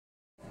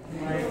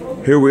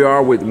Here we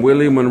are with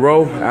Willie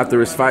Monroe after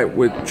his fight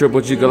with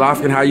Triple G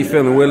Golovkin. How you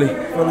feeling, Willie?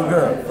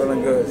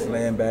 Feeling good, just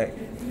laying back.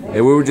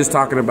 Hey, we were just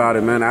talking about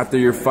it, man. After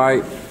your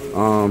fight,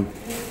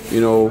 you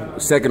know,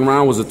 second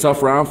round was a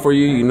tough round for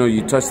you. You know,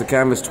 you touched the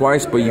canvas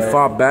twice, but you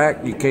fought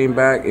back, you came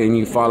back, and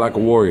you fought like a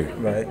warrior.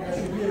 Right.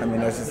 I mean,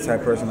 that's just the type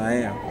of person I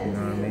am. You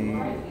know what I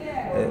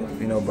mean?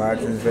 You know,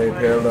 boxing is very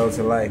parallel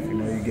to life. You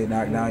know, you get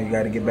knocked down, you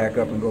got to get back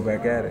up and go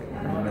back at it.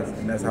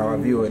 And that's how I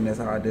view it, and that's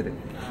how I did it.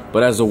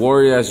 But as a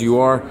warrior as you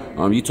are,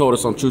 you told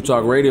us on True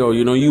Talk Radio,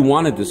 you know, you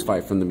wanted this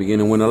fight from the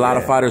beginning when a lot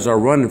of fighters are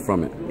running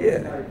from it.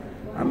 Yeah.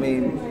 I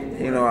mean,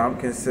 you know, I'm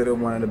considered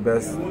one of the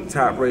best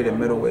top-rated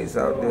middleweights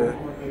out there.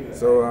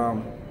 So,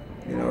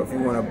 you know, if you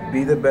want to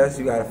be the best,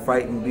 you got to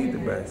fight and be the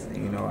best.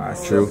 You know, I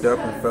stepped up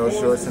and fell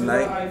short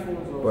tonight,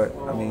 but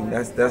I mean,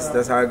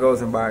 that's how it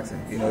goes in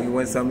boxing. You know, you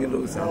win some, you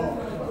lose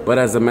some. But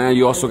as a man,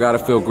 you also got to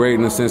feel great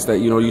in the sense that,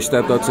 you know, you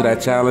stepped up to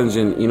that challenge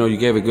and, you know, you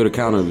gave a good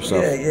account of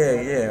yourself.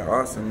 Yeah,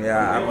 awesome.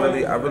 Yeah,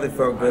 I really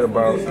felt good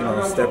about, you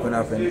know, stepping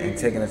up and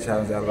taking a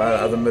challenge that a lot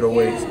of other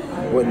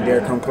middleweights wouldn't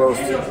dare come close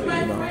to,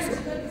 you know, so.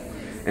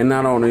 And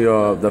not only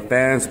the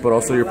fans, but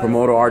also your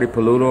promoter, Artie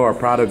Paluto, are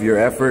proud of your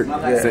effort.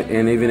 Yeah.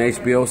 And even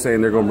HBO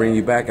saying they're going to bring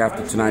you back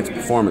after tonight's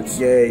performance.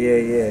 Yeah.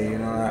 You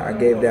know, I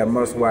gave that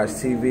must-watch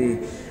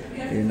TV.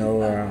 You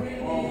know,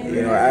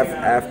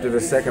 after the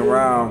second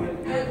round,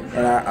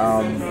 and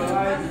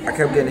I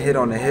kept getting hit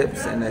on the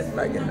hips and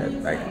like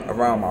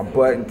around my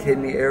butt and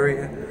kidney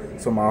area.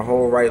 So my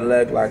whole right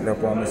leg locked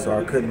up on me, so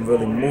I couldn't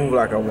really move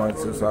like I wanted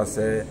to. So I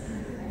said,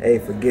 "Hey,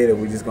 forget it.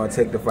 We're just gonna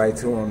take the fight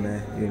to him,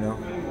 man." You know.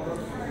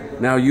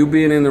 Now, you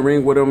being in the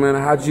ring with him, man,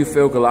 how did you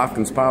feel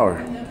Golovkin's power?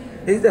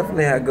 He's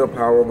definitely had good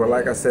power, but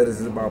like I said,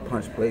 this is about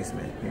punch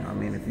placement. You know, I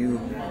mean,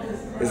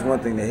 it's one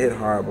thing to hit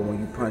hard, but when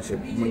you punch it,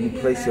 when you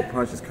place your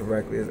punches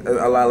correctly, it's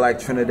a lot like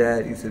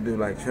Trinidad used to do.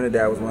 Like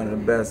Trinidad was one of the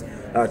best.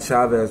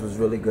 Chavez was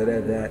really good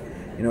at that.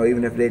 You know,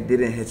 even if they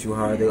didn't hit you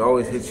hard, they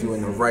always hit you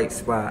in the right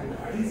spot.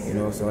 You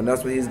know, so and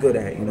that's what he's good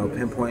at. You know,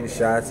 pinpointing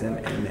shots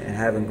and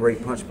having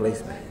great punch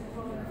placement.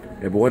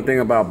 Yeah, but one thing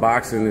about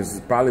boxing is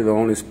it's probably the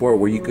only sport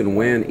where you can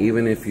win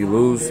even if you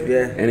lose.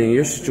 Yeah. And in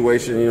your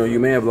situation, you know, you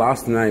may have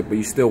lost tonight, but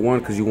you still won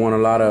because you won a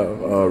lot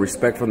of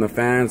respect from the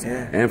fans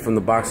and from the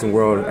boxing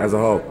world as a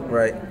whole.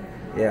 Right.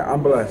 Yeah,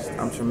 I'm blessed.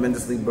 I'm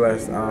tremendously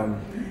blessed.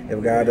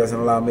 If God doesn't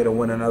allow me to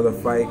win another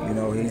fight, you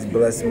know, He's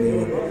blessed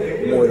me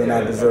more than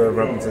I deserve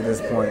up until this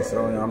point.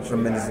 So, you know, I'm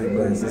tremendously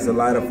blessed. There's a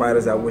lot of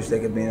fighters I wish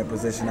they could be in a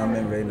position I'm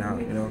in right now,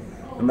 you know.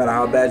 No matter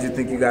how bad you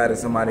think you got it,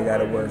 somebody got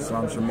it worse. So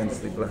I'm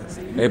tremendously blessed.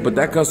 Hey, but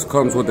that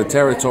comes with the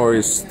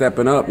territory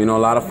stepping up. You know, a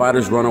lot of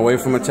fighters run away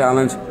from a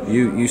challenge.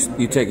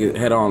 You take it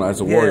head on as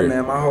a warrior. Yeah,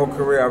 man. My whole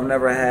career, I've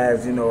never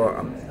had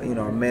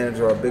a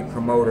manager or a big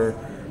promoter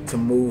to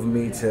move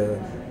me to,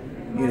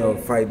 you know,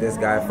 fight this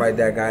guy, fight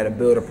that guy, to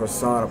build a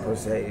persona per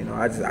se. You know,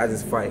 I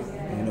just fight.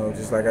 You know,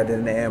 just like I did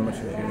in the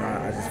amateurs. You know,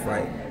 I just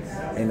fight.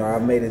 You know,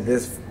 I've made it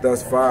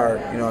thus far,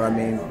 you know what I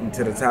mean,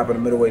 to the top of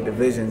the middleweight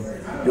division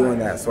doing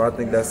that. So I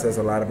think that says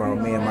a lot about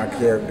me and my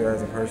character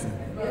as a person.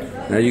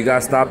 Now, you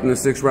got stopped in the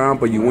 6th round,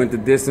 but you went the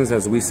distance.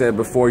 As we said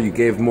before, you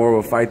gave more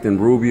of a fight than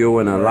Rubio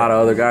and a lot of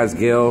other guys,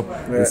 Gil,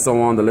 and so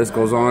on. The list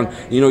goes on.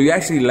 You know, you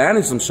actually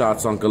landed some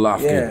shots on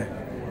Golovkin.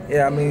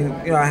 Yeah, I mean,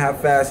 you know, I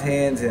have fast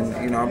hands and,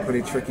 you know, I'm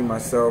pretty tricky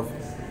myself.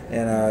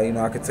 And, you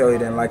know, I could tell he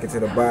didn't like it to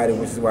the body,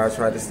 which is why I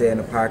tried to stay in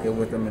the pocket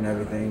with him and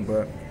everything.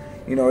 But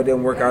you know, it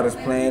didn't work out as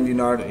planned. You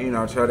know,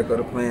 I tried to go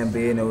to plan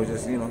B, and it was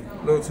just, you know,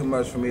 a little too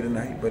much for me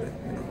tonight. But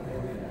you know.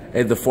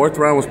 Hey, the 4th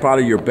round was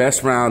probably your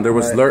best round. There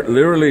was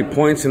literally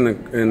points in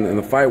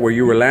the fight where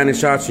you were landing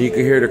shots, and you could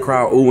hear the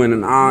crowd oohing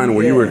and ahhing,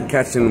 where you were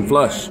catching them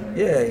flush.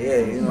 Yeah.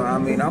 You know, I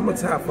mean, I'm a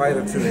top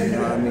fighter too. You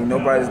know, I mean,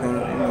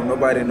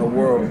 nobody in the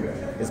world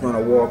is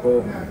gonna walk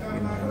over me.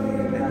 You know, I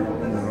mean, and,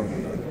 you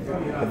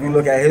know, if you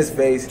look at his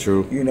face,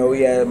 you know,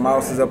 he had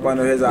mouses up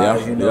under his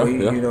eyes.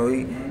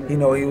 You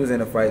know, he was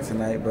in a fight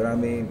tonight, but I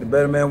mean, the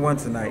better man won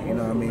tonight. You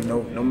know, I mean,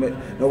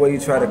 no way you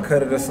try to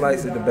cut it or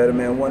slice it. The better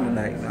man won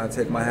tonight. You know, I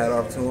take my hat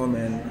off to him,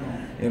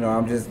 and you know,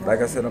 I'm just,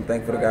 like I said, I'm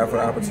thankful to God for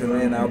the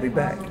opportunity, and I'll be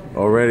back.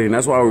 Already, and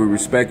that's why we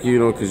respect you, you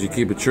know, because you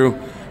keep it true.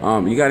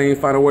 You got any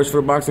final words for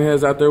the boxing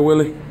heads out there,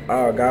 Willie?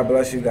 God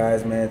bless you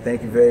guys, man.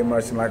 Thank you very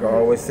much, and like I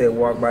always say,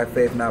 walk by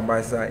faith, not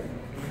by sight.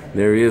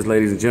 There he is,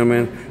 ladies and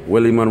gentlemen,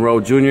 Willie Monroe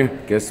Jr.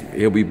 Guess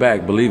he'll be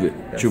back. Believe it.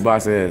 True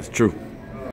Boxing Headz. True.